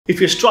If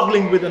you're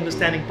struggling with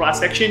understanding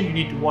price action, you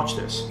need to watch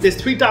this. There's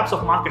three types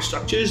of market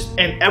structures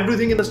and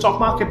everything in the stock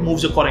market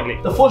moves accordingly.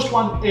 The first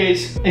one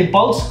is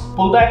impulse,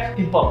 pullback,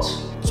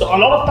 impulse. So a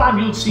lot of time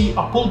you'll see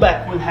a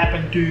pullback will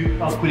happen to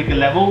a critical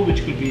level,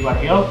 which could be right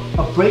here.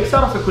 A breaks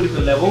out of a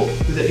critical level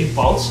with an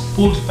impulse,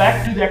 pulls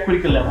back to that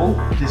critical level.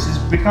 This has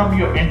become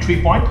your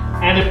entry point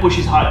and it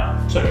pushes higher.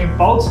 So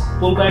impulse,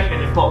 pullback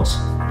and impulse.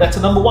 That's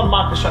the number one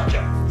market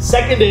structure.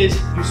 Second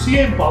is you see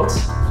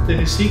impulse, then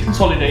you see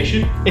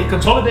consolidation. It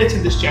consolidates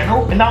in this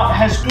channel and now it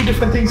has two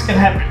different things can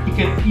happen. It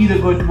can either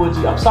go towards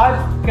the upside,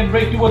 it can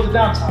break towards the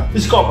downside.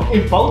 This is called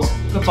impulse,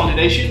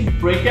 consolidation,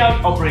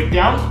 breakout or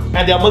breakdown.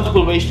 And there are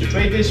multiple ways to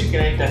trade this. You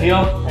can enter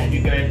here and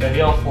you can enter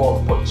here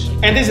for puts.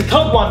 And there's a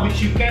third one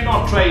which you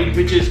cannot trade,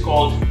 which is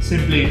called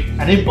simply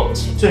an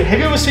impulse. So have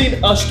you ever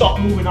seen a stock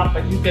moving up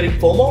and you getting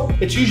FOMO?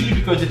 It's usually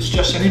because it's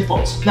just an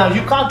impulse. Now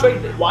you can't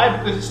trade it. Why?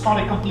 Because it's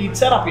not a complete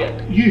setup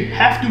yet. You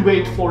have to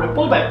wait for a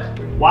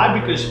pullback. Why?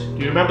 Because do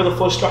you remember the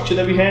first structure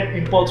that we had?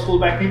 Impulse,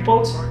 pullback,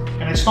 impulse?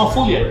 And it's not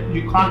full yet.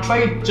 You can't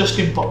trade just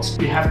impulse.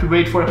 You have to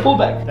wait for a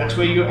pullback. That's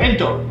where you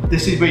enter.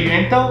 This is where you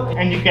enter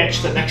and you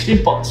catch the next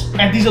impulse.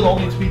 And these are the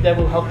only three that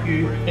will help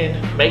you in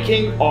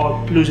making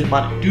or losing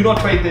money. Do not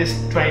trade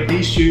this, trade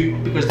these two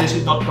because this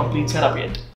is not complete setup yet.